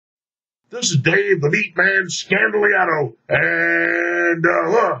This is Dave, the Meat Man Scandaliato. And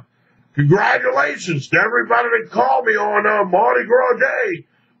look, congratulations to everybody that called me on Mardi Gras Day.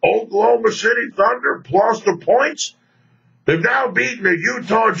 Oklahoma City Thunder plus the points. They've now beaten the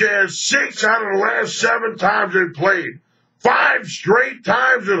Utah Jazz 6 out of the last 7 times they've played. 5 straight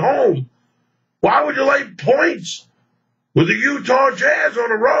times at home. Why would you lay points with the Utah Jazz on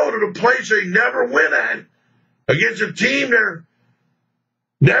the road at a place they never win at against a team they're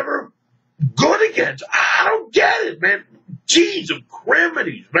never good against? I don't get it, man. Jeez of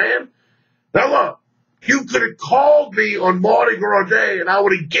criminies, man. Now look, you could have called me on Mardi Gras Day and I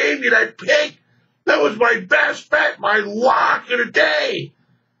would have gave you that pick. That was my best bet, my lock of the day.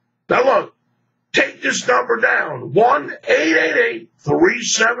 Now look, take this number down.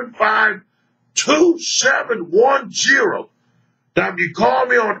 1-888-375-2710. Now if you call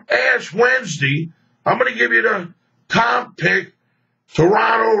me on Ash Wednesday, I'm going to give you the comp pick.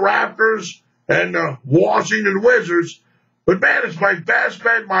 Toronto Raptors and Washington Wizards. But, man, it's my best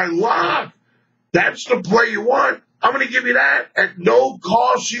bet, my lock. That's the play you want. I'm going to give you that at no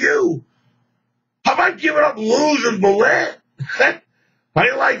cost to you. How about giving up losing Millette? How do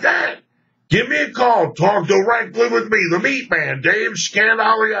you like that? Give me a call. Talk directly with me, the Meat Man, Dave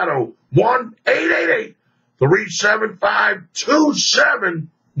Scandaliato. 1-888-375-2710.